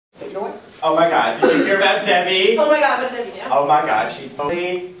Oh my god, did you hear about Debbie? Oh my god, what did Debbie do? Oh my god, she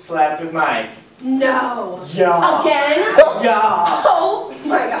totally slept with Mike. No. Yeah. Again? Yeah. Oh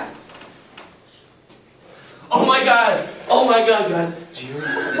my god. Oh my god! Oh my god, guys! Do you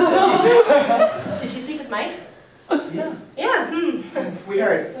remember Did she sleep with Mike? Yeah. Yeah. We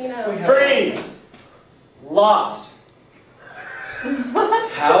heard. We know. Freeze! Lost.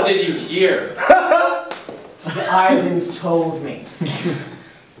 How did you hear? The island told me.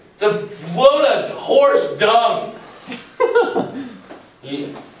 The load of horse dung! Yeah.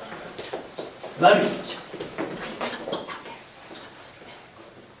 Let me. There's a boat out there.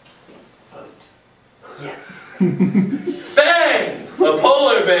 Boat. Yes. Bang! A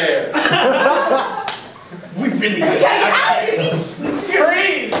polar bear! We really got Get out of here!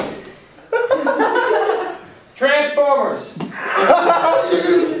 Freeze! Transformers.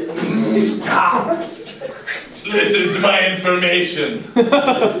 Stop. Listen to my information.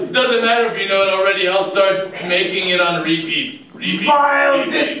 Doesn't matter if you know it already, I'll start making it on repeat. Repeat. Vile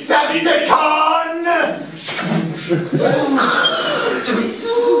repeat, Decepticon!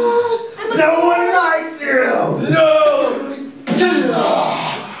 No one likes you! No!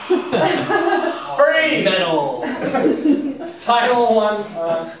 Freeze! Metal. Final one.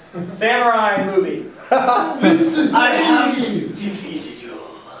 Samurai movie. I have defeated you.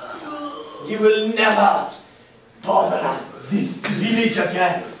 You will never bother us this village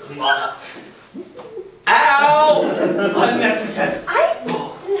again. Ow! Unnecessary. I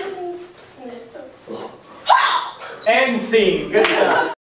just didn't have any minutes, so... End scene. Good job.